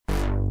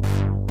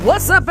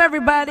What's up,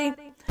 everybody?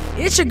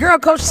 It's your girl,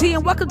 Coach T,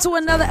 and welcome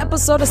to another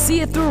episode of See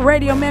It Through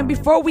Radio, man.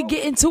 Before we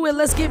get into it,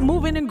 let's get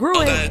moving and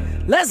grooving. Okay.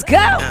 Let's go.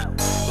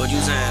 What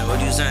you saying? What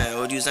you saying?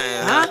 What you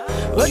saying? Huh?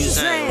 What you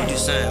saying? What you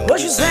saying?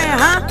 What you saying,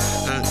 huh?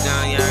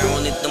 Yeah, I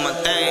only do my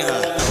thing,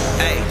 huh?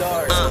 Hey,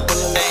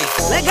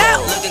 let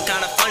go. Looking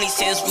kinda funny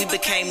since we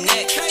became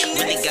next.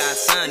 Really got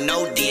son,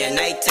 no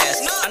DNA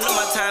test. I know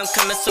my time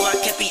coming, so I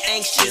can't be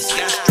anxious.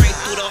 Got straight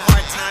through the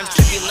hard times,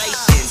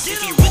 tribulations. If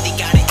you really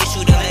got an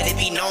issue, then let it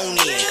be known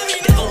in.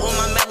 Devil on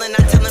my melon,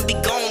 I tell him be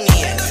gone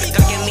in.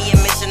 God give me a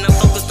mission, I'm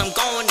focused, I'm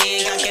going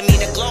in. God give me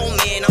the glow,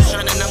 man, I'm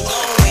shining, I'm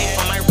glowing.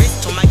 From my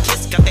wrist to my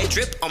kiss, got that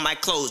drip on my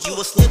clothes. You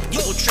will slip,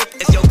 you will trip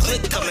if your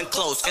click coming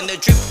close. And the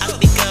drip I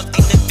speak of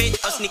ain't the fit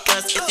or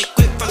sneakers. It's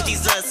equipped from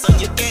Jesus, so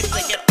you can't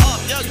take it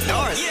off your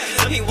doors.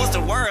 Tell me what's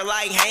the word,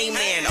 like hey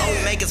man.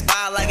 Omega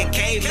spy like a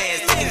caveman.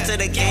 Sticking to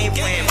the game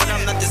plan, but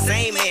I'm not the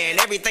same man.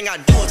 Everything I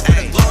do is for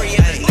the glory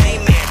of his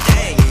name, man.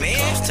 Dang, man.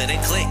 Close to the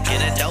click,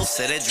 get a dose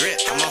of the drip.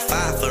 I'm on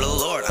fire for the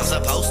Lord, I'm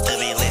supposed to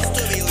be lit.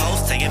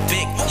 Post, take a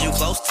pic, you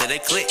close to the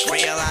click.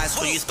 Realize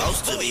who you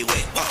supposed to be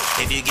with.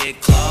 If you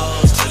get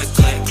close to the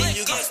click,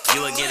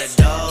 you will get a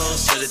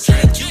dose of the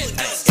drip.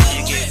 If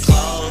you get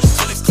close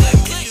to the click,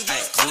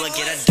 you will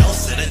get a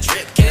dose of the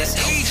drip. It's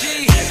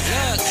EG,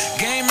 look,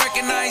 game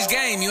recognized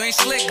game. You ain't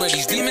slick, but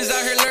these demons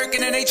out here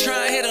lurking and they try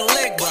to hit a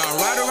lick. Bro,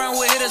 ride around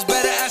with hitters,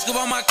 better ask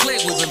about my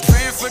click. We've been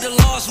praying for the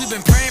lost, we've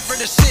been praying for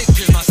the sick.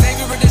 Cause my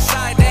savior on this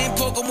side, they ain't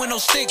poke 'em with no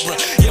stick, bro.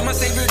 Yeah, my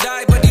savior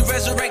died, but he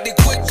resurrected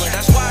quick, bro.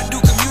 That's why I do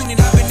communion.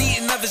 I've been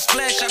eating of his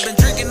flesh, I've been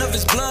drinking of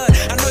his blood.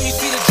 I know you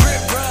see the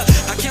drip, bro.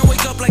 I can't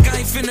wake up like I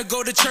ain't finna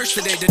go to church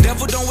today. The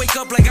devil don't wake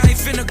up like I ain't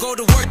finna go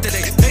to work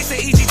today. They say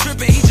EG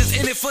tripping, he just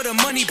in it for the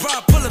money, bro.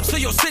 Pull up to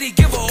your city,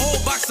 give a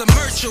whole box of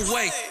merch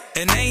away.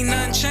 And ain't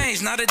nothing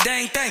changed, not a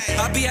dang thing.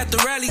 I be at the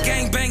rally,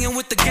 gang banging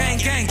with the gang.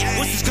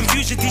 What's this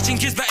confusion, teaching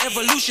kids about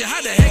evolution?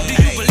 How the heck do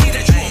you believe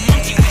that you a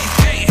monkey when you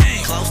can't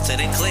hang? Close to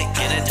the click,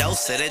 get a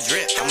dose of the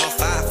drip. I'm on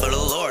fire for the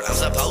Lord, I'm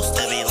supposed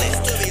to be lit.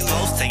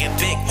 Post, take a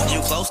pic,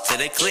 you close to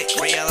the click.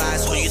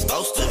 Realize who you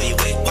supposed to be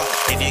with.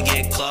 If you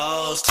get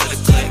close to the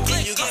click,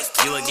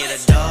 you will get a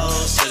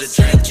dose of the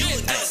drip.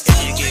 If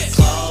you get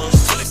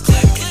close to the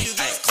click,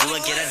 you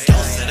will get a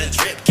dose of the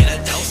drip. Get a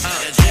dose of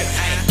the drip.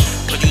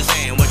 What you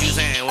saying? What you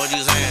saying? What you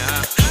saying?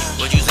 Huh?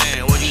 What you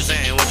saying? What you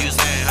saying? What you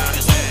saying? Huh?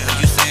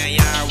 What you saying?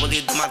 Yeah, I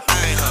really do my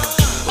thing, huh?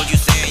 What you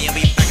saying? Yeah,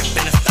 be back up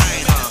in the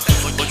thing,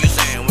 huh? What you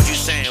saying? What you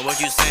saying? What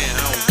you saying?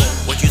 Huh?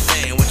 What you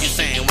saying? What you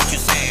saying? What you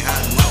saying?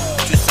 Huh?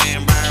 What you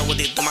saying, bro? I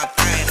really do my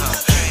thing, huh?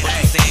 What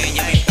you saying?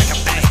 Yeah, be back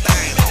up in the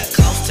thing, huh?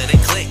 Close to the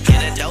click,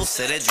 get a dose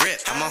of the drip.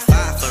 I'm on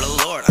fire for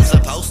the Lord, I'm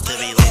supposed to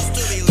be lit.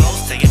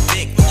 Post, take a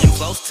pic, you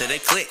close to the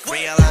click.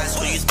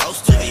 Realize who you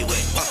supposed to be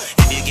with.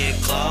 If you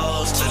get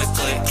close to the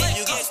click,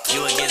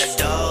 you will get a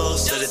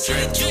dose of the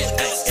drip.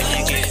 If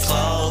you get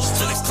close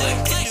to the click,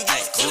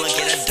 you will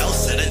get a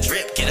dose of the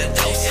drip. Get a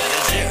dose of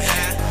the drip.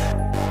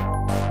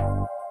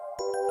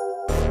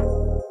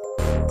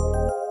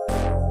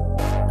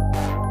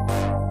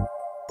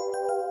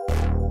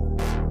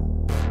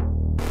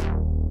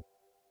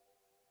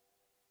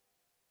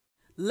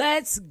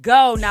 Let's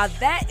go. Now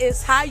that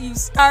is how you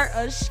start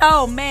a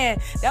show, man.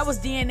 That was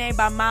DNA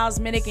by Miles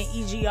Minnick and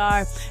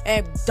EGR.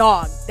 And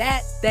dog,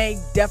 that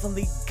thing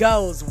definitely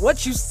goes.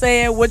 What you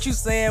saying? What you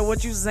saying?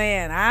 What you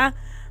saying? Huh?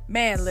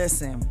 Man,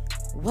 listen.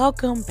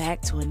 Welcome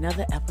back to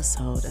another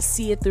episode of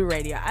See It Through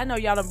Radio. I know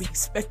y'all don't be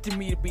expecting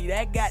me to be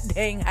that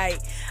goddamn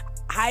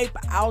hype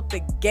out the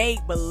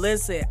gate, but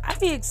listen, I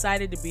be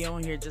excited to be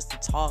on here just to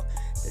talk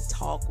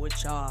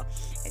with y'all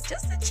and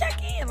just to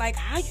check in. Like,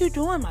 how you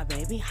doing, my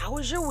baby? How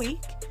was your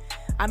week?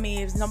 I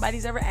mean, if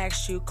nobody's ever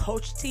asked you,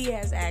 Coach T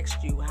has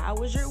asked you, how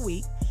was your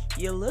week?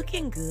 You're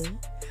looking good.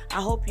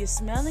 I hope you're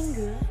smelling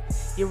good.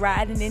 You're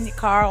riding in the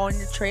car, on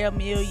the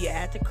treadmill, you're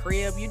at the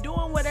crib, you're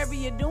doing whatever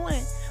you're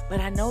doing,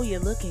 but I know you're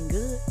looking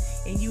good,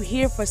 and you're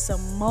here for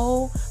some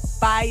more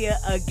fire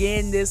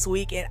again this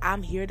week, and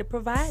I'm here to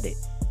provide it.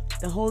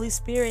 The Holy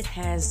Spirit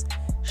has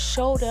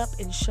showed up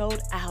and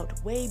showed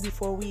out way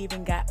before we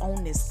even got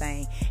on this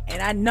thing.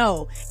 And I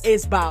know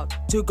it's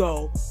about to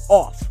go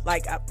off.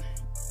 Like,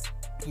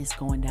 it's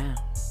going down.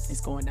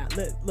 It's going down.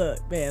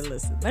 Look, man,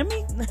 listen.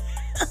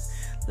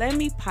 Let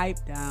me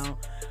pipe down.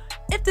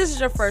 If this is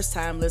your first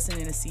time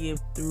listening to See It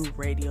Through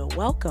Radio,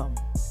 welcome.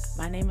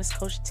 My name is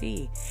Coach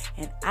T,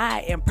 and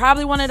I am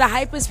probably one of the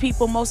hypest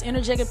people, most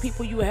energetic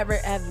people you ever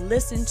have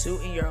listened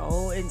to in your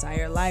whole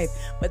entire life.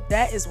 But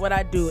that is what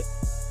I do.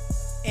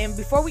 And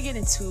before we get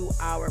into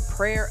our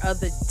prayer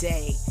of the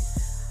day,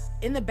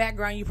 in the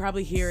background you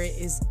probably hear it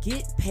is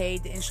Get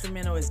Paid. The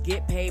instrumental is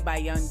Get Paid by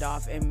Young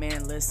Dolph. And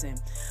man, listen,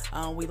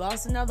 we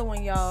lost another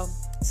one, y'all,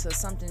 to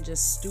something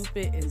just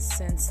stupid and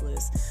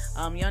senseless.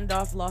 Young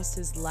Dolph lost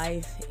his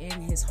life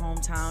in his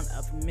hometown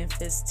of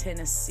Memphis,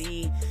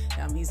 Tennessee.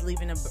 He's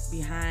leaving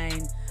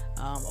behind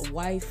a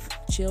wife,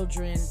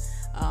 children.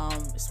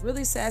 It's a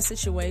really sad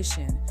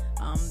situation.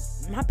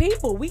 My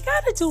people, we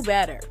gotta do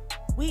better.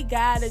 We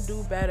gotta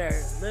do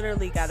better.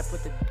 Literally gotta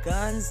put the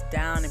guns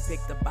down and pick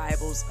the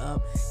Bibles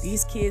up.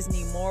 These kids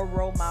need more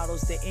role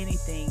models than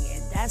anything,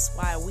 and that's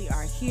why we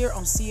are here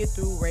on See It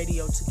Through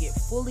Radio, to get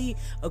fully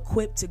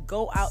equipped to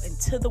go out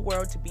into the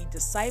world to be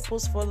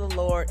disciples for the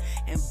Lord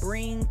and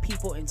bring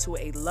people into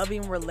a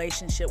loving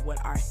relationship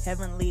with our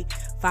Heavenly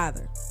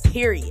Father.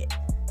 Period.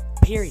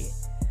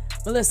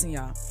 But listen,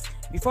 y'all,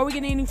 before we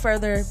get any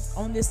further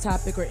on this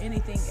topic or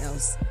anything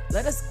else,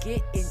 let us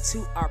get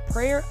into our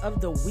prayer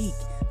of the week.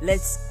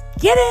 Let's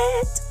get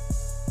it!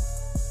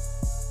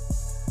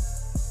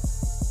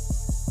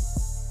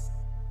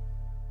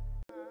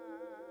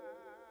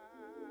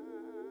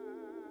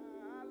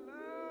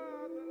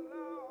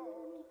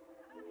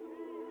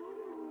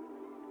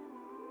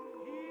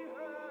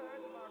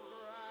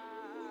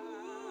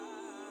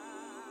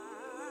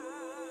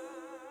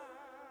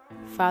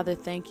 Father,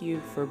 thank you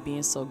for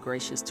being so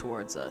gracious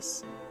towards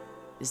us.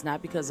 It's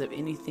not because of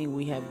anything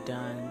we have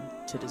done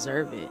to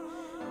deserve it.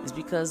 It's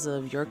because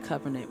of your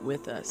covenant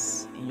with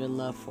us and your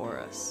love for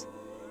us.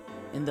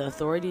 In the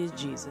authority of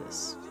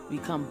Jesus, we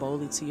come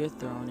boldly to your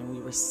throne and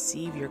we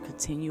receive your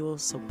continual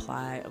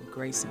supply of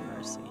grace and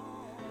mercy.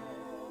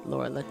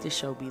 Lord, let this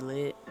show be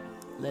lit.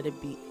 Let it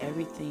be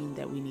everything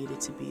that we need it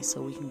to be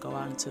so we can go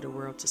out into the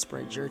world to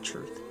spread your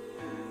truth.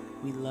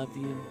 We love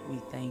you, we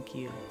thank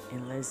you,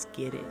 and let's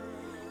get it.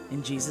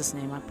 In Jesus'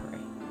 name I pray.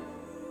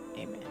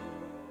 Amen.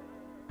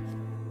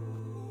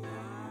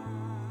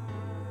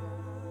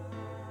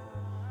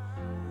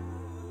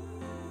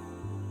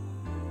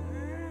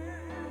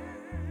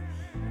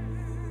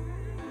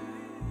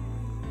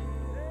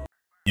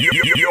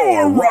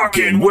 You're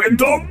rocking with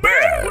the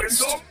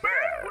best.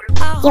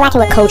 You're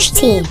rocking with Coach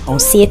T on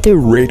See It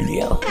Through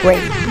Radio.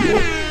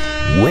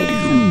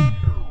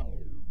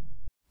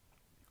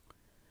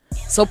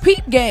 So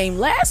peep game,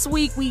 last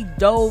week we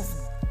dove,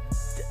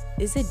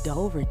 is it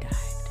dove or dived?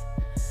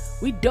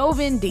 We dove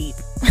in deep.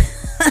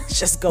 Let's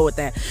just go with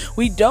that.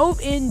 We dove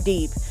in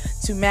deep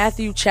to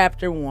Matthew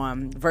chapter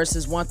 1,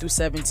 verses 1 through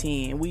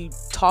 17. We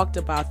talked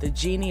about the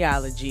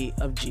genealogy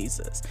of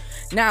Jesus.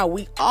 Now,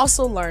 we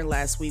also learned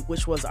last week,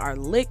 which was our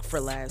lick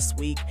for last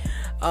week.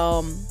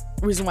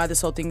 Reason why this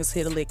whole thing is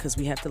hit a lick, because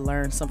we have to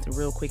learn something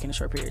real quick in a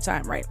short period of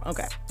time, right?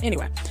 Okay.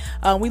 Anyway,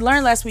 we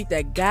learned last week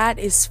that God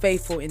is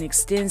faithful and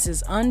extends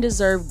his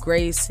undeserved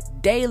grace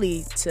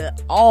daily to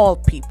all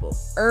people,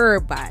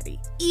 everybody,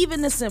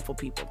 even the sinful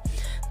people.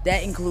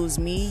 That includes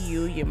me,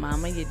 you, your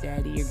mama, your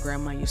daddy, your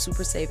grandma, your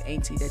super safe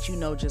auntie that you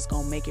know just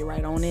gonna make it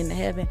right on into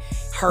heaven.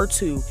 Her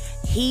too.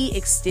 He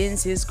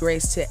extends his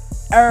grace to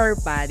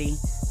everybody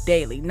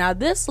daily. Now,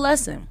 this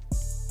lesson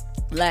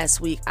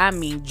last week,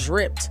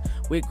 dripped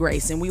with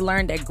grace, and we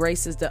learned that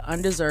grace is the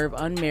undeserved,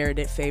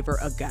 unmerited favor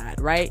of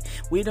God, right?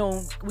 We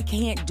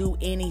can't do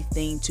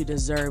anything to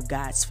deserve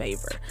God's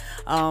favor.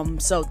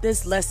 So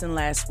this lesson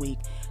last week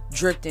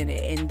dripped in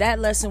it, and that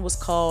lesson was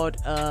called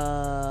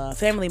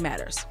Family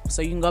Matters.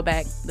 So you can go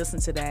back,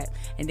 listen to that,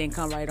 and then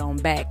come right on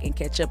back and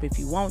catch up if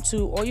you want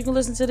to, or you can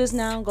listen to this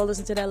now, go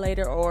listen to that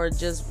later, or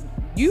just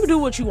you do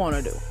what you want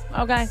to do.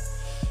 Okay,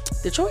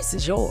 the choice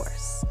is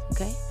yours.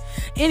 Okay.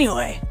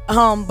 Anyway,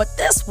 but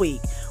this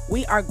week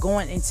we are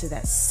going into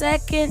that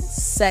second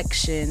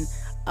section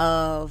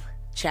of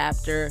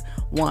chapter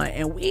 1,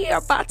 and we are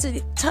about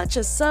to touch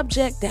a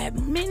subject that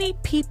many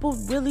people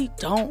really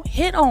don't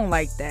hit on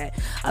like that.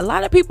 A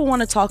lot of people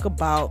want to talk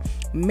about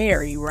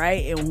Mary,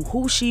 right, and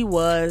who she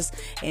was,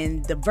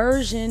 and the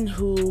virgin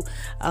who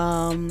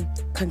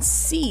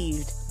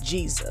conceived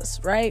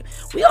Jesus, right?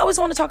 We always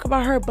want to talk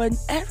about her, but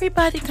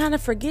everybody kind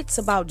of forgets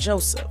about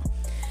Joseph.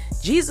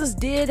 Jesus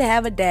did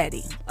have a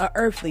daddy, an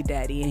earthly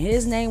daddy, and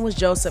his name was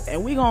Joseph,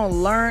 and we're going to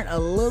learn a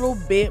little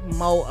bit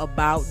more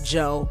about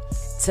Joe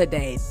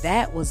today.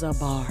 That was a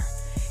bar.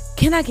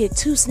 Can I get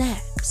 2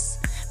 snaps?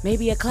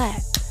 Maybe a clap?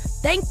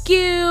 Thank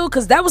you,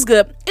 because that was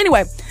good.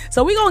 Anyway,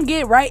 so we're going to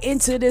get right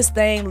into this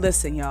thing.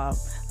 Listen, y'all,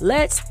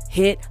 let's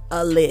hit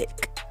a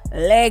lick.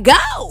 Let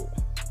go.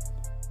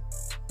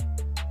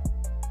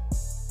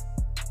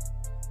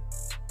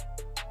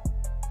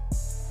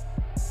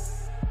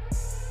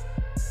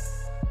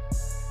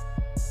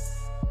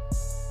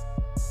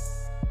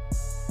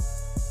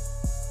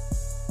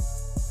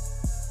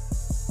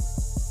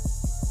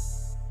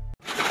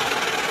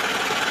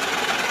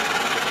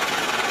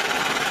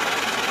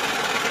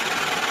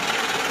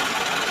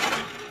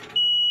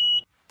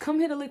 Come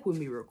hit a lick with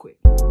me real quick.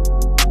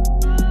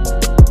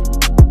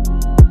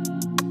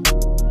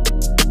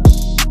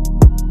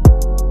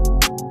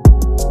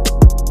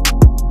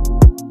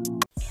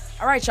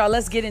 All right, y'all,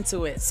 let's get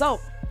into it. So,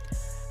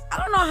 I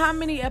don't know how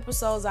many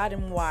episodes I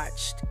done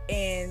watched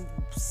and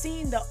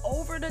seen the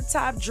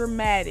over-the-top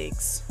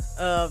dramatics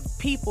of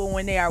people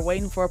when they are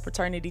waiting for a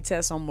paternity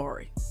test on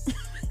Maury.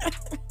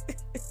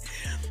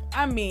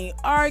 I mean,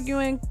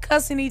 arguing,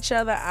 cussing each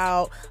other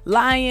out,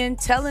 lying,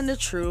 telling the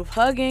truth,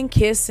 hugging,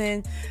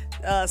 kissing.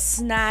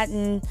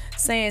 snotting,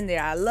 saying that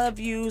I love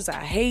yous,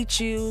 I hate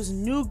yous,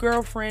 new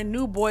girlfriend,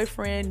 new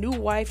boyfriend, new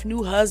wife,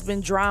 new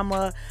husband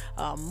drama,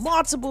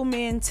 multiple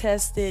men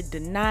tested,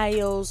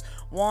 denials,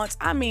 wants.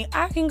 I mean,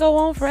 I can go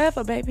on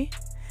forever, baby.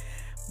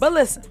 But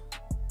listen,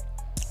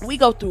 we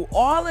go through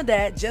all of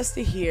that just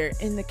to hear,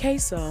 in the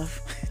case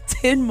of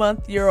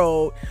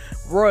 10-month-old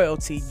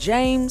royalty,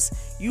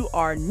 James, you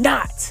are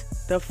not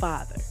the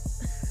father.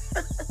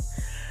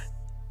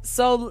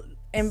 So,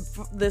 and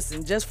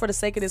listen, just for the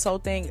sake of this whole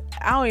thing,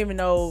 I don't even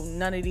know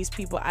none of these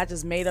people. I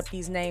just made up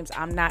these names.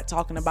 I'm not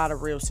talking about a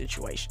real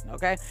situation,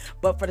 okay?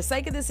 But for the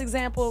sake of this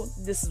example,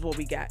 this is what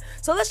we got.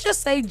 So let's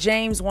just say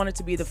James wanted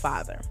to be the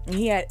father, and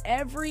he had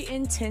every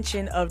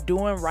intention of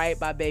doing right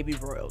by baby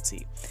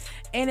royalty.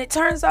 And it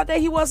turns out that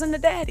he wasn't the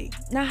daddy.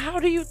 Now, how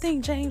do you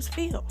think James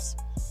feels?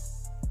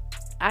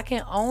 I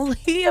can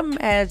only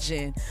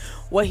imagine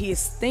what he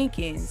is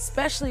thinking,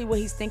 especially what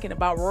he's thinking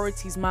about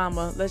royalty's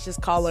mama. Let's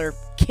just call her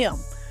Kim.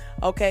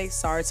 Okay,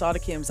 sorry to all the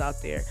Kims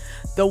out there.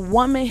 The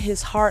woman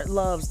his heart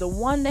loves, the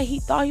one that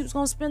he thought he was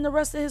going to spend the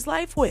rest of his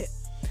life with.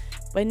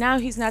 But now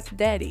he's not the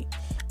daddy.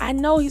 I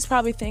know he's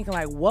probably thinking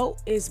like,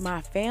 what is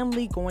my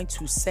family going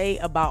to say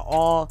about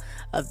all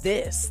of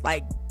this?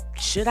 Like,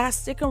 should I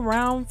stick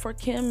around for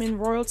Kim and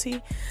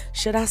royalty?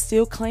 Should I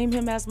still claim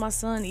him as my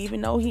son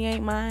even though he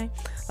ain't mine?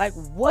 Like,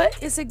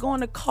 what is it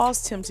going to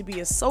cost him to be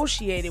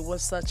associated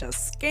with such a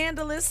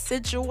scandalous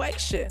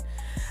situation?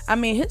 I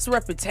mean, his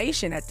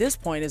reputation at this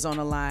point is on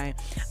the line.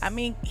 I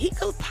mean, he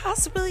could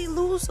possibly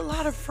lose a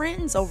lot of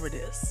friends over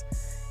this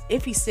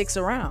if he sticks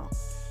around.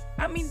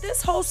 I mean,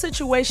 this whole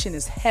situation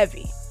is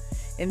heavy.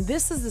 And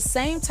this is the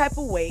same type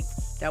of weight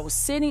that was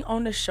sitting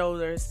on the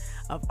shoulders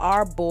of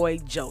our boy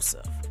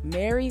Joseph,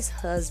 Mary's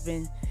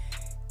husband,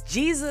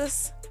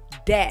 Jesus'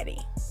 daddy,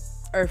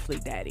 earthly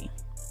daddy,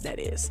 that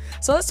is.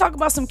 So let's talk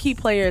about some key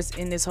players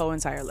in this whole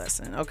entire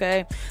lesson,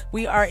 okay?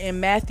 We are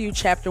in Matthew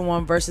chapter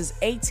 1, verses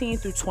 18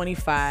 through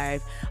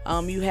 25.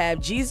 You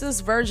have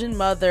Jesus' virgin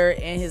mother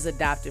and his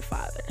adopted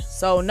father.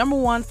 So number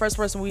one, first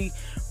person we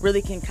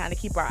really can kind of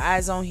keep our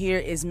eyes on here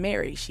is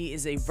Mary. She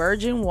is a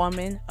virgin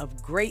woman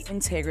of great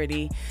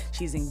integrity.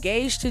 She's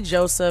engaged to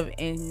Joseph,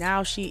 and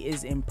now she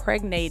is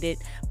impregnated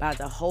by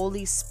the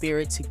Holy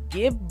Spirit to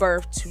give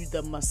birth to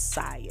the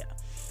Messiah,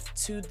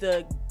 to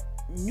the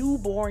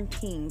newborn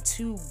king,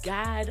 to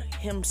God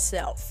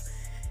himself,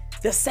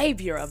 the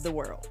savior of the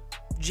world,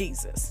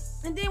 Jesus.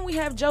 And then we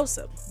have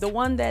Joseph, the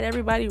one that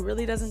everybody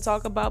really doesn't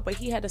talk about, but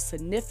he had a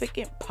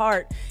significant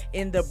part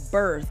in the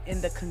birth, in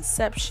the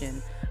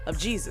conception of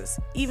Jesus,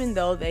 even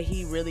though that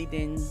he really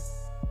didn't.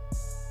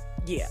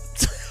 Yeah,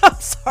 I'm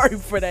sorry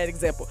for that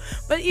example,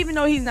 but even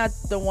though he's not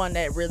the one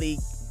that really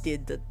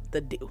did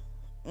the do,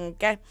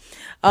 okay?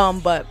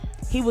 But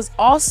he was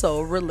also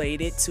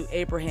related to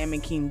Abraham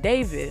and King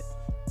David,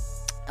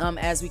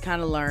 as we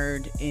kind of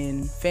learned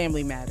in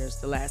Family Matters,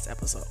 the last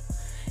episode.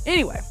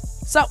 Anyway,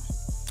 so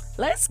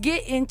let's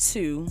get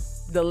into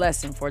the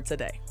lesson for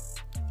today.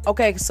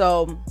 Okay,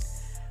 so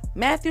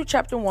Matthew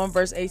chapter 1,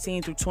 verse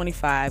 18 through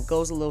 25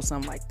 goes a little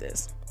something like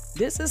this.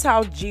 This is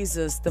how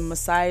Jesus, the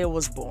Messiah,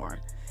 was born.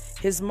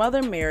 His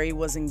mother Mary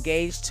was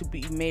engaged to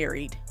be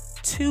married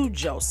to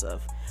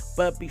Joseph,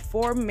 but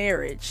before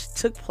marriage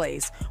took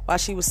place, while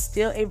she was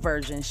still a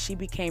virgin, she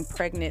became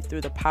pregnant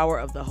through the power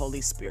of the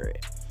Holy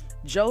Spirit.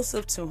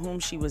 Joseph, to whom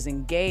she was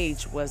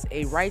engaged, was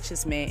a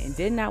righteous man and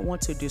did not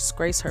want to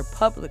disgrace her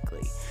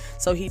publicly,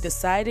 so he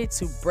decided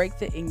to break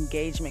the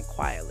engagement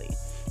quietly.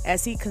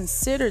 As he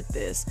considered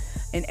this,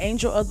 an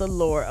angel of the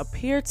Lord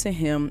appeared to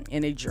him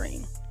in a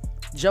dream.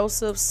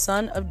 Joseph,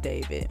 son of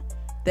David,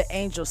 the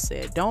angel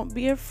said, "Don't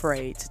be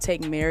afraid to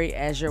take Mary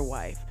as your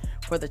wife,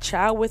 for the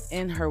child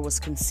within her was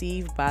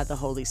conceived by the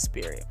Holy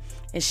Spirit,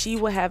 and she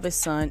will have a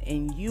son,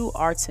 and you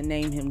are to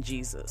name him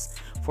Jesus,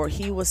 for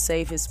he will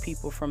save his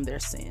people from their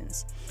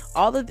sins."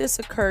 All of this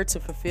occurred to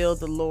fulfill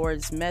the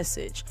Lord's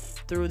message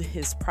through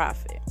his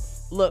prophet.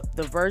 "Look,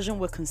 the virgin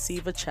will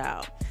conceive a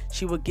child.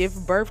 She will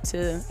give birth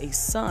to a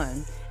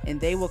son, and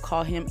they will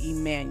call him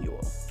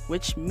Emmanuel,"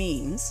 which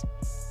means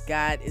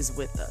God is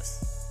with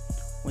us.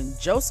 When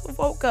Joseph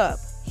woke up,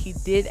 he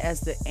did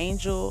as the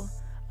angel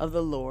of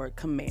the Lord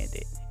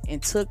commanded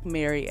and took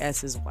Mary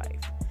as his wife.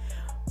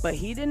 But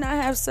he did not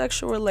have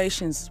sexual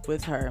relations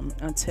with her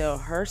until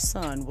her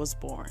son was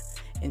born,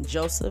 and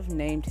Joseph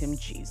named him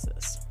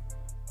Jesus.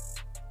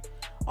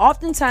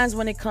 Oftentimes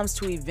when it comes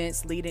to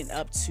events leading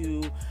up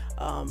to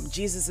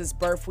Jesus's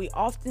birth, we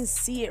often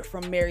see it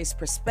from Mary's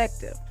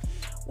perspective,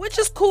 which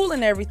is cool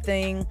and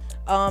everything,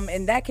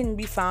 and that can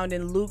be found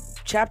in Luke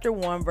chapter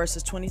 1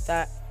 verses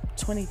 25.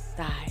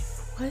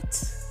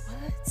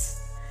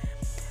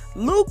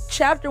 Luke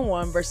chapter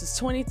 1 verses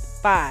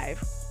 25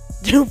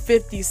 through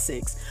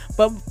 56.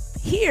 But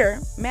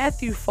here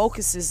Matthew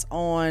focuses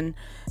on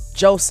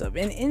Joseph,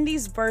 and in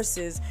these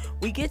verses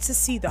we get to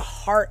see the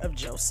heart of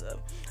Joseph.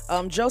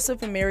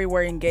 Joseph and Mary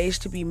were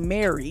engaged to be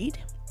married,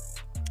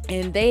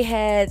 and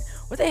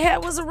what they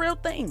had was a real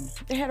thing.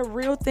 They had a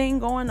real thing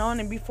going on,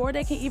 and before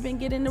they can even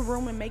get in the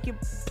room and make it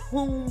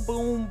boom,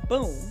 boom,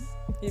 boom,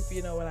 if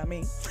you know what I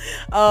mean.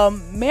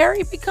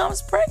 Mary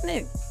becomes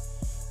pregnant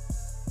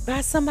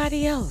by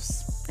somebody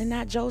else and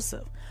not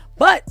Joseph.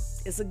 But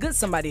it's a good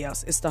somebody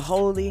else. It's the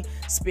Holy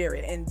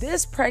Spirit. And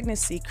this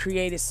pregnancy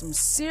created some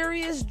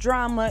serious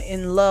drama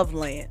in Love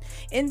Land.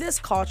 In this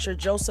culture,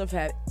 Joseph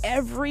had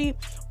every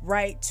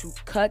right to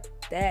cut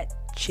that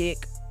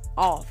chick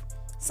off.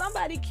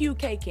 Somebody cue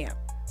K Camp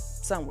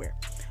somewhere.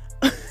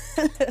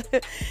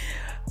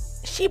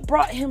 She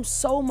brought him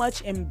so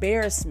much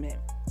embarrassment.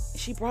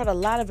 She brought a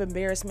lot of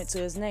embarrassment to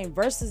his name.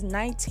 Verses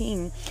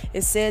 19,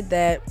 it said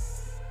that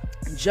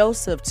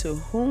Joseph, to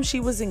whom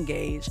she was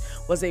engaged,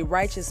 was a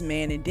righteous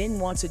man and didn't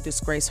want to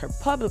disgrace her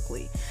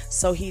publicly,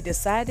 so he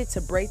decided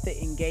to break the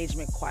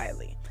engagement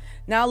quietly.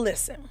 Now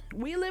listen,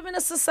 we live in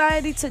a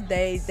society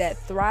today that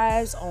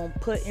thrives on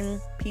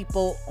putting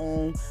people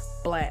on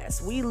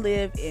blast. We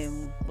live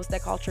in, what's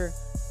that culture?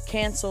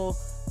 Cancel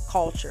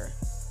culture.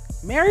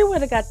 Mary would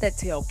have got that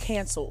tail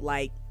canceled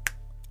like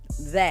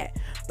that.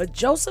 But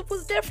Joseph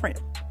was different.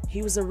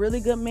 He was a really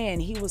good man.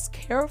 He was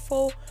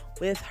careful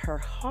with her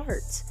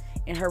heart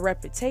and her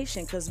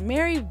reputation, because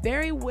Mary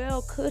very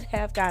well could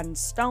have gotten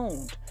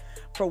stoned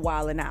for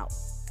wilding out,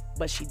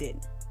 but she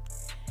didn't.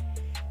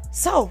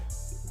 So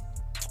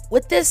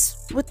with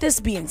this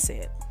being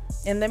said,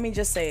 and let me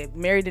just say,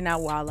 Mary did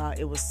not wild out.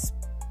 It was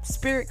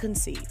spirit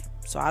conceived.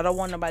 So I don't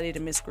want nobody to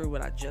misscrew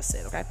what I just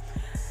said, okay?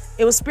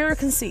 It was spirit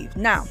conceived.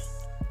 Now,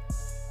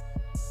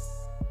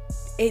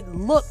 it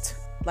looked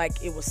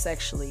like it was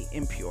sexually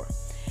impure,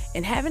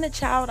 and having a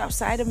child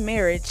outside of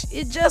marriage,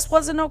 it just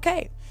wasn't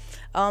okay.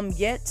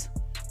 Yet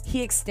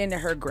he extended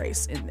her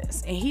grace in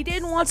this, and he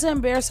didn't want to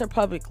embarrass her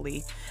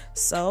publicly.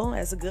 So,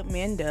 as a good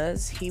man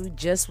does, he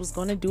just was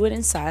going to do it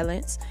in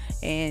silence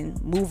and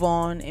move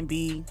on and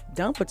be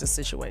done with the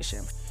situation.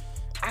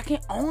 I can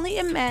only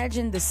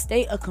imagine the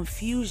state of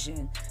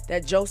confusion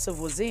that Joseph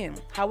was in.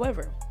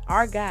 However,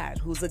 our God,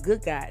 who's a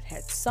good God,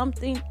 had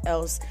something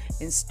else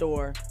in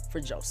store for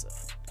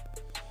Joseph.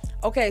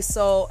 Okay,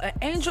 so an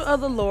angel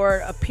of the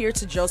Lord appeared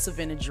to Joseph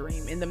in a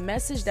dream, and the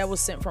message that was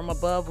sent from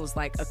above was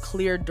like a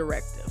clear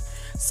directive.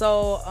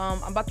 So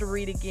I'm about to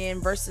read again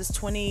verses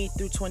 20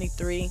 through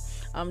 23.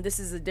 This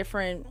is a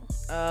different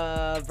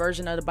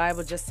version of the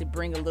Bible, just to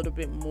bring a little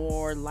bit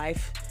more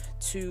life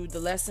to the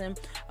lesson.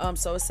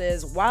 So it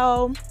says,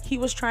 while he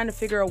was trying to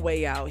figure a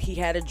way out, he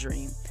had a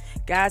dream.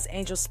 God's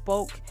angel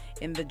spoke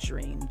in the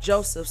dream.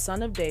 Joseph,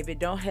 son of David,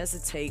 don't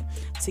hesitate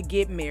to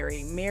get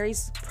married.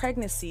 Mary's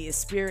pregnancy is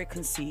spirit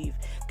conceived.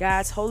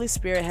 God's Holy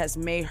Spirit has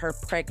made her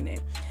pregnant.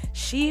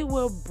 She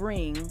will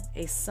bring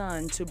a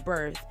son to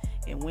birth,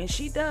 and when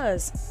she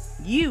does,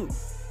 you,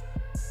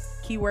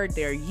 keyword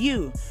there,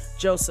 you,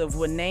 Joseph,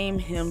 will name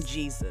him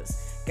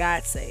Jesus.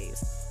 God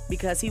saves,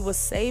 because he will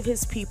save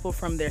his people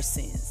from their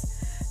sins.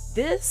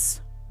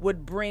 This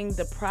would bring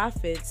the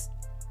prophet's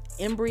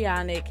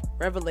embryonic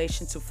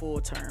revelation to full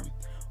term.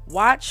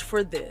 Watch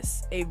for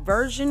this. A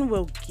virgin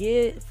will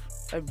get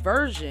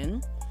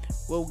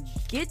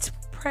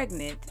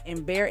pregnant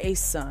and bear a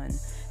son.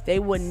 They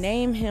will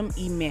name him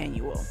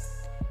Emmanuel.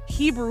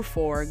 Hebrew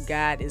for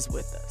God is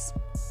with us.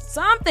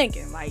 So I'm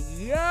thinking like,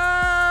 yo,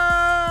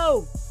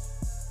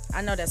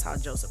 I know that's how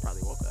Joseph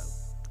probably woke up.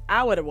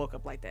 I would have woke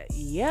up like that.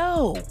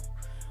 Yo,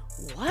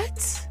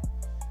 what?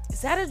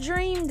 Is that a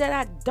dream that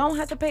I don't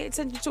have to pay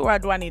attention to, or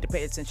do I need to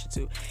pay attention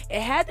to?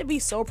 It had to be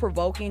so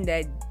provoking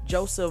that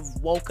Joseph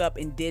woke up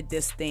and did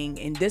this thing.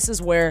 And this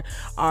is where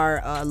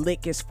our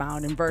lick is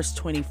found in verse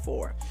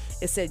 24.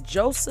 It said,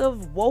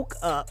 Joseph woke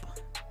up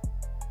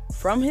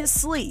from his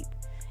sleep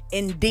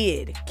and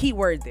did,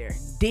 keyword there,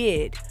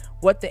 did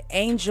what the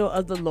angel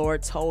of the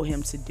Lord told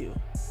him to do.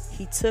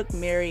 He took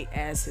Mary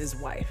as his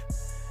wife.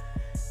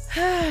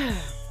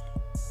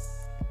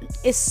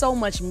 It's so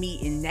much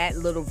meat in that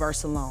little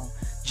verse alone.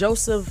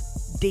 Joseph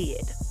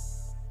did.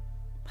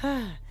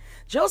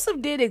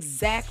 Joseph did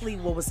exactly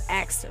what was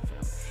asked of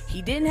him.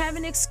 He didn't have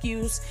an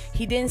excuse.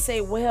 He didn't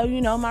say, well,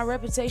 you know, my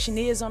reputation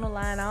is on the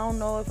line. I don't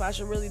know if I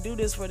should really do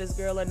this for this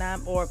girl or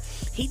not. Or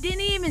he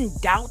didn't even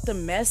doubt the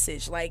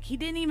message. Like, he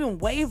didn't even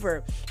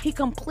waver. He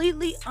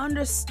completely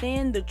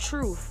understood the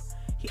truth.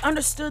 He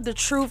understood the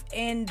truth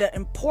and the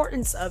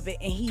importance of it,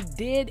 and he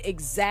did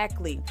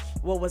exactly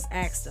what was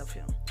asked of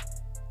him.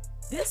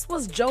 This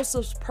was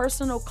Joseph's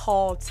personal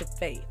call to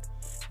faith.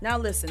 Now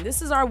listen,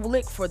 this is our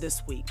lick for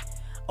this week.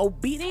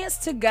 Obedience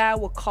to God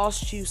will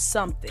cost you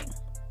something,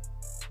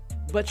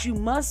 but you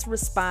must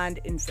respond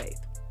in faith.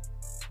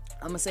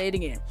 I'm going to say it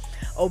again.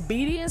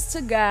 Obedience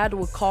to God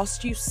will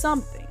cost you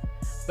something,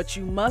 but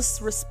you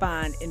must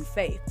respond in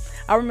faith.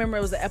 I remember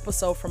it was an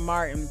episode from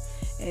Martin,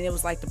 and it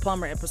was like the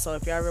plumber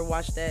episode. If you ever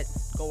watched that,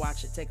 go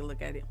watch it. Take a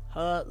look at it.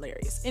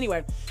 Hilarious.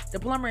 Anyway, the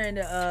plumber in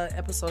the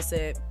episode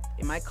said,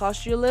 it might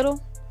cost you a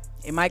little,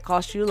 it might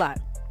cost you a lot,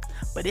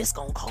 but it's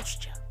going to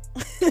cost you.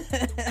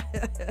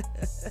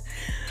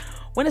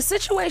 When a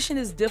situation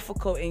is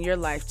difficult in your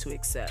life to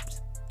accept,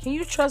 can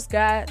you trust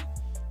God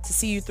to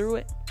see you through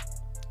it?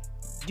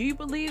 Do you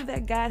believe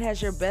that God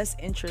has your best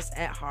interests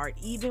at heart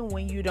even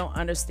when you don't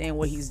understand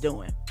what he's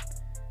doing?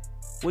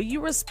 Will you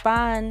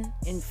respond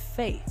in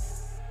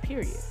faith?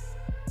 Period.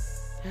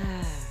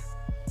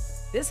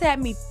 This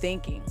had me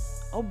thinking,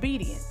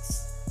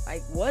 obedience.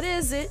 Like, what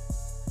is it?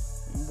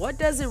 What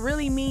does it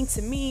really mean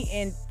to me?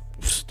 And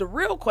the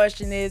real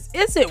question is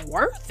it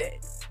worth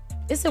it?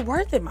 Is it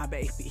worth it, my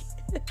baby?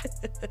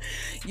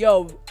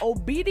 Yo,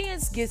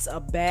 obedience gets a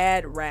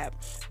bad rap.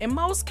 In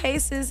most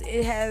cases,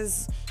 it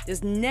has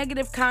this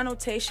negative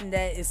connotation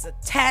that is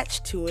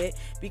attached to it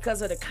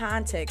because of the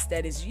context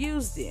that it's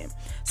used in.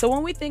 So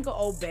when we think of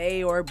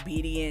obey or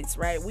obedience,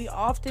 right, we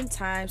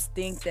oftentimes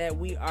think that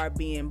we are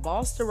being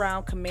bossed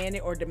around,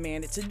 commanded, or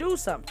demanded to do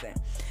something.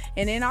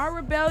 And in our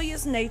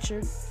rebellious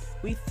nature,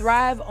 we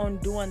thrive on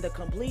doing the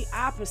complete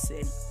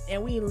opposite,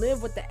 and we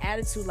live with the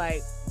attitude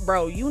like,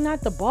 bro, you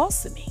not the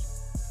boss of me.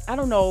 I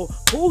don't know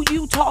who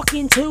you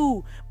talking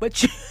to,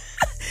 but you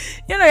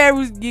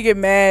know, you get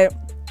mad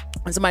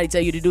when somebody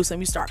tell you to do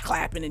something, you start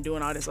clapping and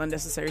doing all this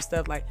unnecessary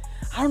stuff. Like,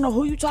 I don't know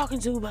who you talking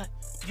to, but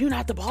you're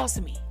not the boss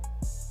of me.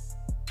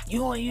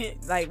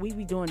 Like, we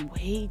be doing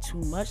way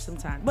too much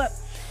sometimes. But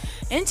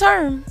in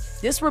turn,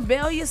 this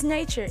rebellious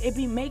nature,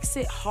 makes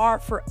it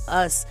hard for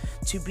us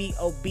to be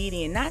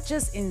obedient, not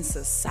just in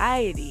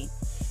society,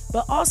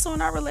 but also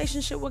in our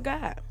relationship with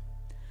God.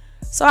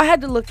 So I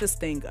had to look this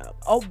thing up.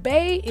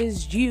 Obey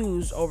is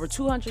used over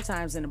 200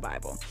 times in the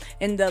Bible.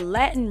 And the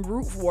Latin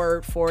root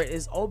word for it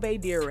is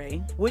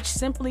obedire, which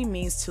simply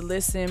means to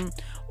listen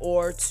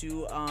or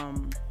to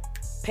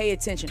pay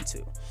attention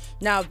to.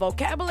 Now,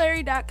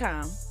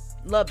 vocabulary.com,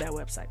 love that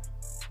website.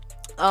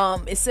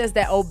 It says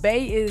that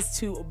obey is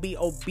to be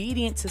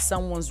obedient to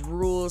someone's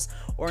rules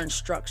or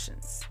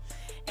instructions.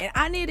 And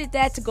I needed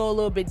that to go a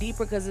little bit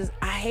deeper because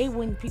I hate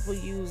when people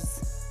use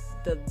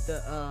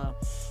the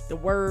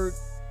word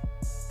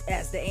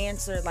as the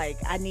answer. Like,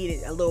 I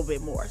needed a little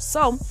bit more.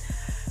 So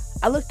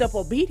I looked up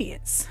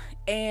obedience,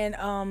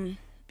 and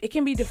it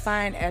can be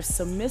defined as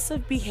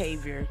submissive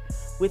behavior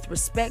with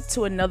respect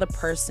to another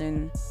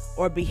person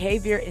or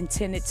behavior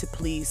intended to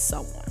please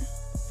someone.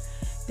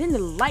 Then the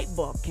light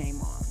bulb came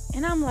on,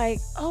 and I'm like,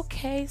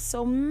 okay,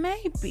 so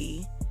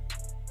maybe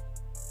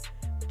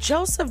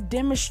Joseph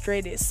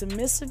demonstrated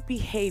submissive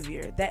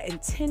behavior that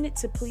intended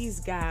to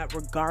please God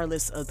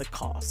regardless of the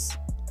cost.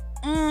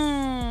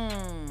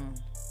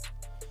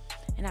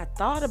 And I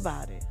thought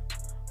about it.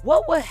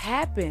 What would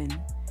happen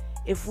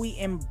if we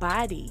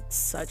embodied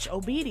such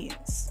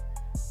obedience?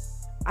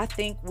 I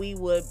think we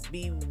would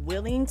be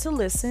willing to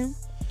listen,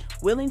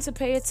 willing to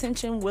pay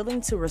attention,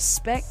 willing to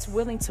respect,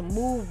 willing to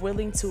move,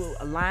 willing to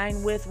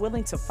align with,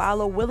 willing to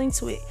follow, willing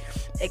to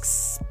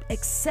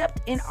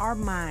accept in our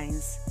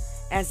minds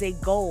as a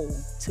goal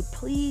to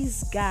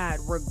please God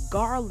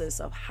regardless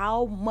of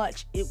how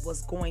much it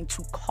was going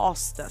to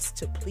cost us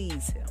to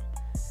please Him.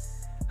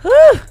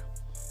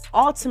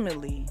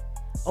 Ultimately,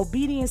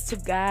 obedience to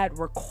God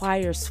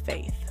requires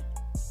faith.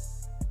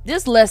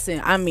 This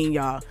lesson,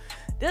 y'all,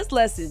 this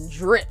lesson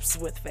drips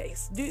with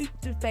faith. Do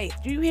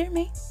you hear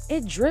me?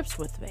 It drips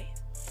with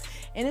faith.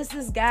 And it's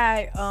this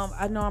guy,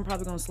 I know I'm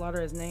probably going to slaughter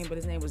his name, but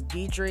his name was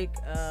Dietrich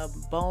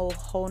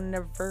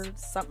Bonhoeffer,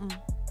 something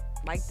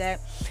like that.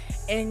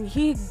 And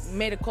he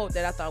made a quote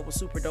that I thought was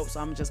super dope, so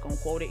I'm just going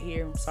to quote it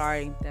here. I'm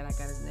sorry that I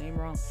got his name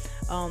wrong.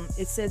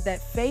 It said that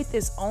faith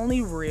is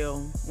only real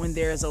when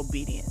there is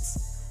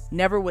obedience,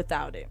 never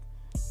without it.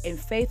 And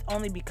faith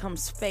only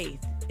becomes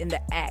faith in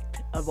the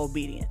act of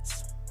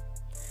obedience.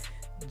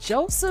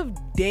 Joseph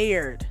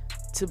dared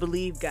to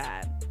believe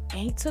God, and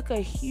he took a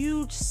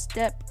huge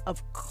step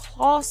of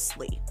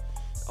costly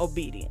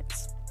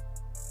obedience.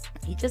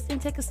 He just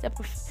didn't take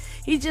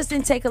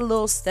a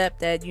little step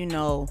that,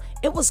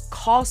 it was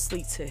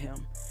costly to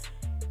him.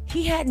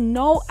 He had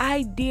no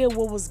idea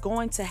what was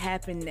going to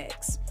happen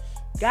next.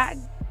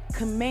 God's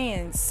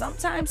commands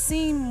sometimes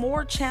seem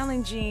more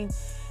challenging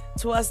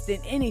to us than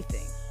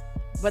anything,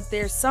 but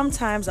there's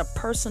sometimes a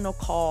personal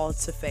call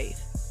to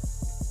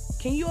faith.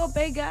 Can you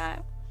obey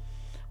God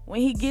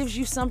when He gives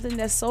you something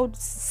that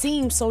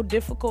seems so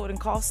difficult and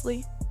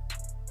costly?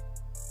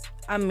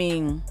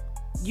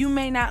 You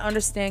may not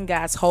understand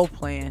God's whole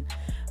plan,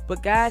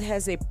 but God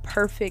has a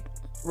perfect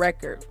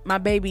record. My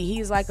baby,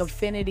 He's like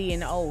infinity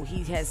and O.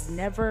 He has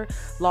never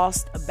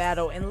lost a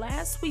battle. And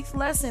last week's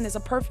lesson is a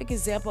perfect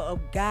example of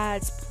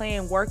God's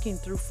plan working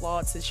through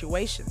flawed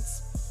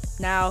situations.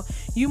 Now,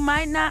 you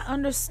might not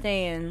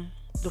understand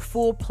the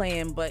full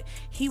plan, but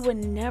He would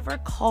never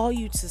call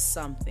you to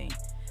something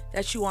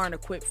that you aren't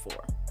equipped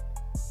for.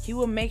 He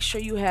will make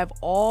sure you have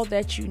all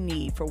that you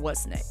need for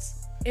what's next.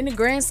 In the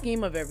grand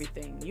scheme of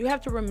everything, you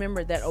have to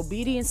remember that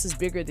obedience is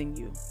bigger than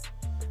you.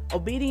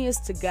 Obedience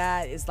to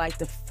God is like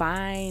the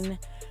fine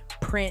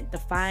print, the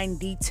fine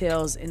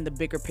details in the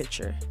bigger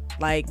picture.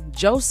 Like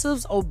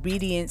Joseph's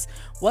obedience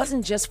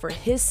wasn't just for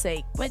his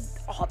sake, but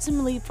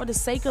ultimately for the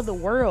sake of the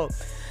world.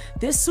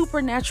 This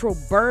supernatural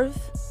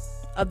birth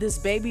of this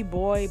baby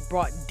boy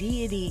brought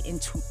deity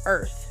into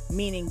earth,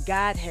 meaning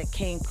God had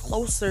came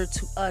closer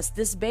to us.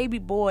 This baby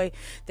boy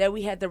that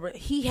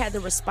he had the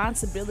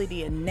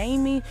responsibility of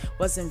naming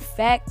was in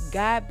fact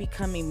God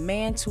becoming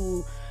man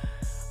to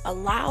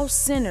allow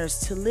sinners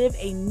to live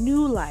a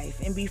new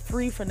life and be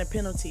free from the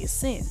penalty of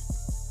sin.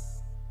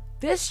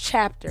 this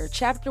chapter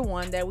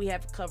 1 that we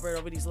have covered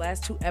over these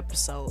last 2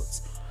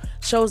 episodes,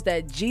 shows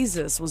that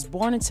Jesus was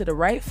born into the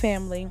right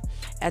family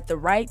at the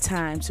right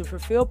time to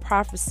fulfill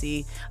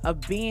prophecy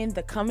of being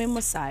the coming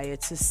Messiah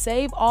to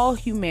save all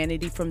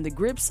humanity from the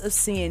grips of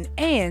sin.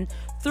 And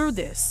through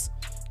this,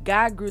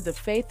 God grew the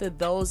faith of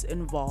those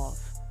involved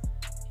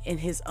in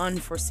his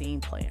unforeseen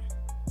plan.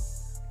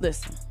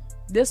 Listen,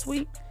 this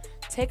week,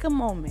 take a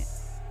moment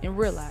and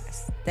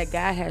realize that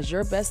God has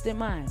your best in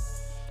mind.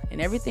 And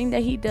everything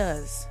that he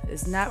does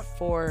is not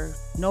for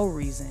no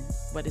reason,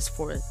 but it's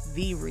for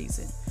the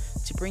reason.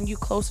 To bring you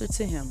closer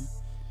to him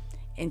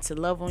and to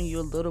love on you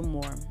a little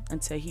more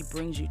until he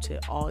brings you to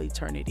all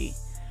eternity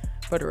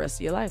for the rest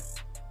of your life.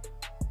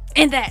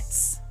 And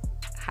that's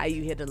how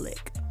you hit a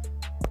lick.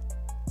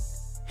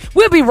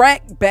 We'll be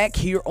right back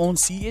here on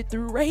See It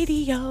Through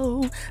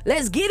Radio.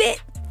 Let's get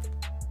it.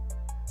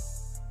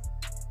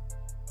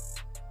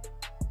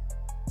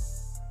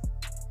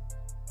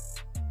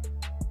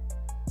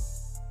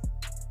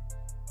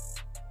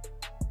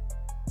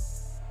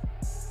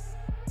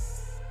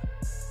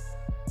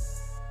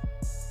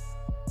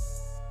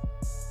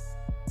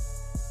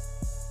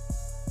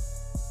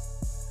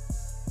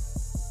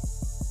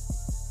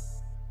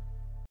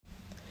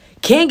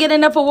 Can't get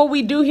enough of what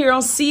we do here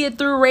on See It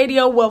Through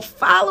Radio? Well,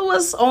 follow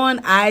us on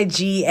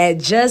IG at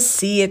Just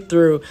See It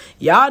Through.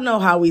 Y'all know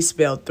how we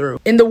spell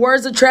through. In the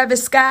words of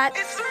Travis Scott.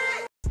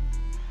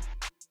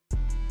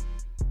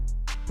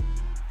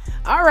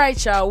 All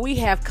right, y'all. We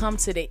have come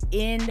to the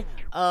end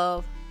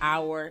of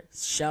our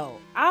show.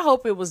 I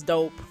hope it was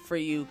dope for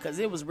you, because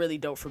it was really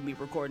dope for me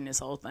recording this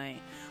whole thing.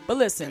 But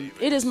listen,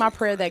 it is my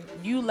prayer that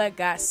you let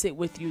God sit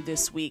with you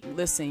this week.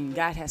 Listen,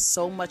 God has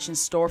so much in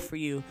store for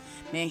you.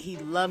 Man, he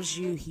loves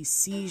you. He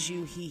sees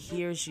you. He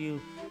hears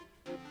you.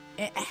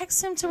 And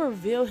ask him to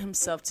reveal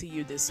himself to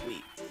you this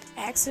week.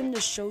 Ask him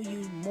to show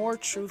you more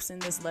truths in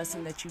this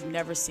lesson that you've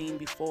never seen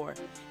before.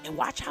 And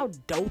watch how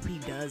dope he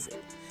does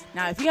it.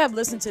 Now, if you have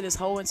listened to this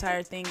whole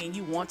entire thing and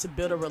you want to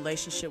build a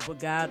relationship with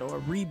God or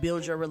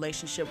rebuild your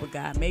relationship with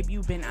God, maybe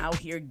you've been out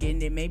here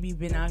getting it. Maybe you've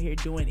been out here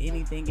doing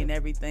anything and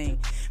everything.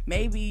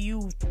 Maybe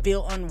you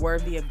feel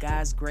unworthy of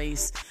God's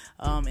grace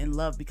and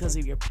love because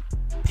of your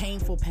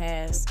painful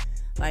past.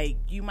 Like,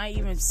 you might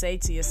even say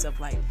to yourself,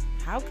 like,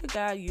 how could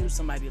God use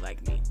somebody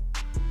like me?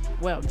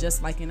 Well,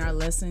 just like in our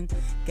lesson,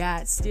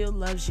 God still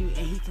loves you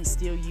and he can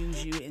still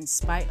use you in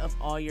spite of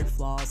all your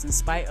flaws, in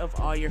spite of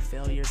all your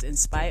failures, in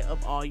spite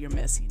of all your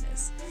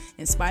messiness,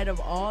 in spite of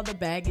all the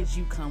baggage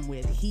you come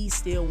with. He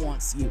still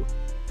wants you.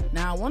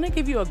 Now, I want to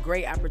give you a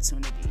great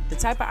opportunity, the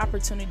type of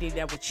opportunity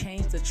that will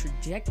change the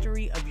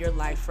trajectory of your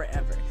life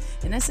forever.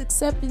 And that's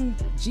accepting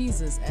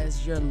Jesus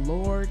as your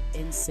Lord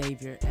and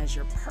Savior, as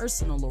your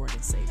personal Lord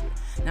and Savior.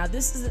 Now,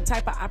 this is the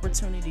type of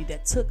opportunity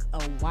that took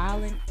a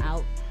wilding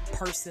out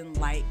person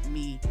like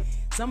me,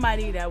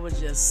 somebody that was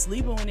just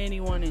sleeping with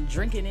anyone and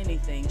drinking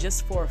anything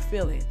just for a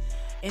feeling,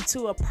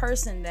 into a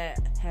person that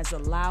has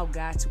allowed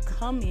God to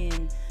come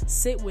in,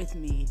 sit with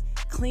me,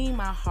 clean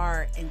my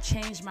heart, and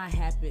change my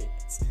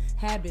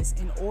habits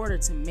in order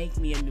to make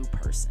me a new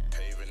person.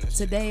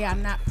 Today,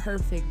 I'm not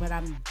perfect, but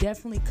I'm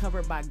definitely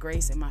covered by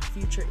grace and my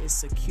future is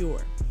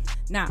secure.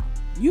 Now,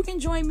 you can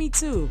join me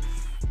too.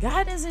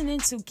 God isn't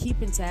into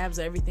keeping tabs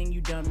of everything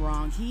you've done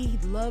wrong. He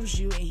loves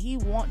you and he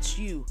wants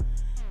you.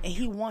 And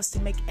he wants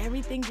to make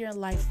everything in your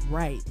life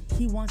right.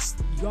 He wants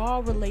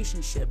your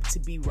relationship to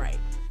be right.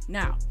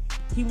 Now,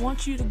 he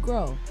wants you to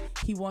grow.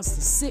 He wants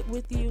to sit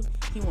with you.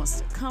 He wants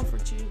to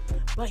comfort you.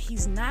 But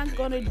he's not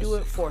going to do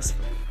it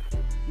forcefully.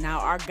 Now,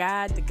 our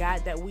God, the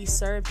God that we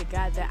serve, the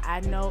God that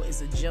I know,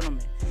 is a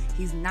gentleman.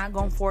 He's not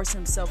going to force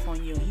himself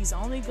on you. He's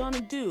only going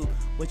to do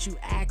what you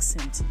ask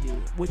him to do,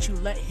 what you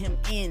let him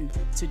in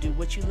to do,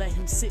 what you let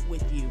him sit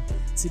with you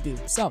to do.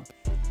 So,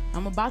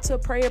 I'm about to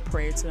pray a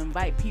prayer to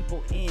invite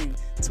people in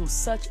to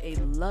such a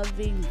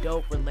loving,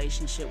 dope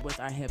relationship with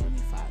our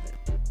Heavenly Father.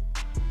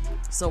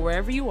 So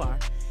wherever you are,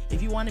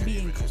 if you want to be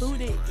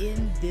included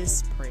in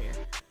this prayer,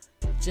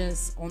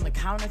 just on the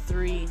count of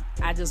 3,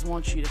 I just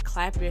want you to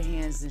clap your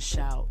hands and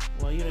shout.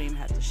 Well, you don't even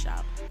have to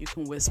shout. You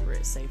can whisper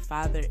it. Say,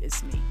 Father,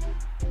 it's me.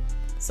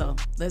 So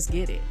let's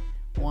get it.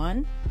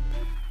 1,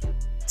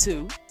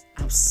 2.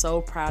 I'm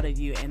so proud of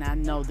you, and I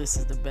know this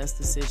is the best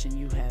decision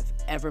you have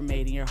ever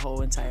made in your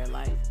whole entire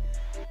life.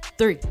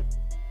 3.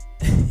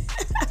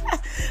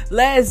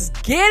 Let's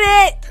get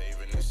it.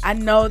 I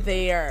know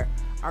there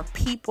are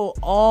people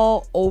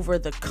all over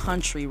the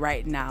country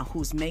right now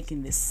who's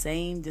making the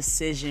same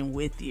decision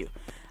with you.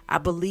 I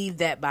believe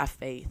that by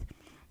faith.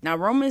 Now,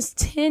 Romans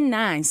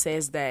 10:9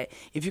 says that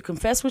if you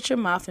confess with your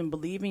mouth and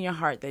believe in your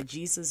heart that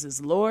Jesus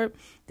is Lord,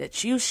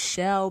 that you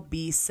shall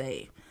be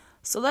saved.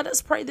 So let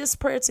us pray this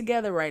prayer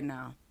together right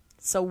now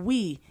so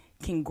we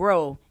can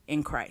grow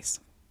in Christ.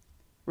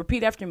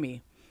 Repeat after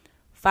me.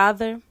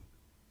 Father,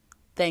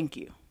 thank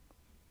you.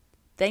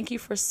 Thank you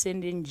for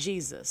sending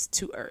Jesus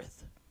to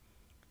earth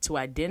to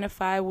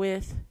identify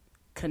with,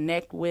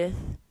 connect with,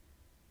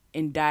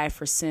 and die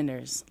for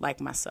sinners like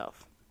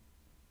myself.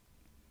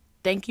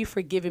 Thank you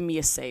for giving me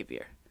a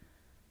Savior.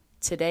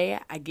 Today,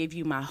 I give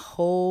you my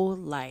whole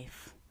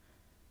life.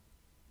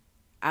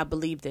 I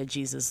believe that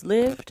Jesus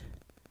lived,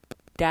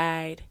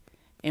 died,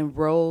 and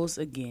rose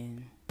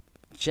again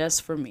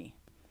just for me.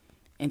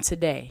 And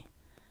today,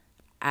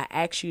 I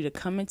ask you to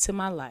come into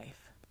my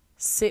life,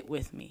 sit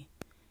with me,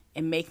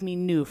 and make me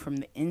new from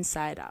the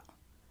inside out.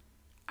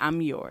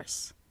 I'm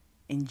yours.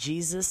 In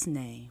Jesus'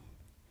 name,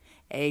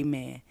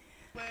 amen.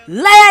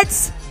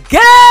 Let's go!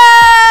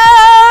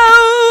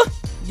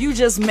 You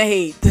just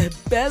made the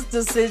best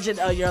decision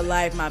of your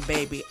life, my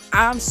baby.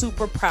 I'm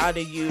super proud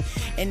of you.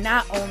 And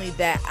not only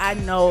that, I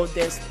know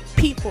there's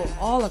people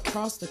all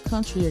across the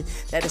country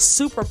that are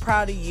super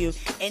proud of you.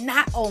 And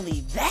not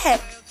only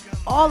that,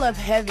 all of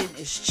heaven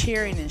is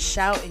cheering and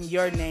shouting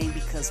your name,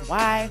 because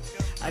why?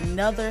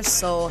 Another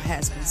soul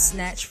has been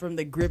snatched from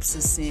the grips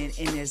of sin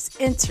and has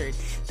entered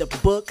the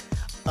book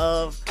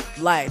of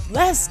life.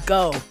 Let's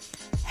go.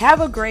 Have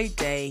a great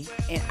day,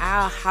 and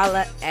I'll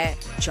holla at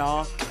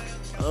y'all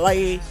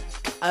later.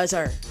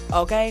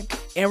 Okay?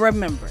 And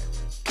remember,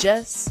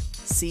 just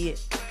see it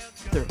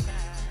through.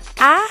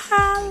 I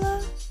holla.